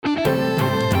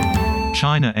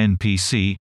China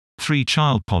NPC,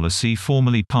 three-child policy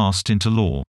formally passed into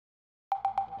law.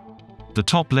 The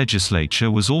top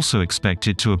legislature was also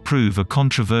expected to approve a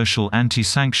controversial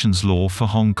anti-sanctions law for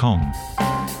Hong Kong.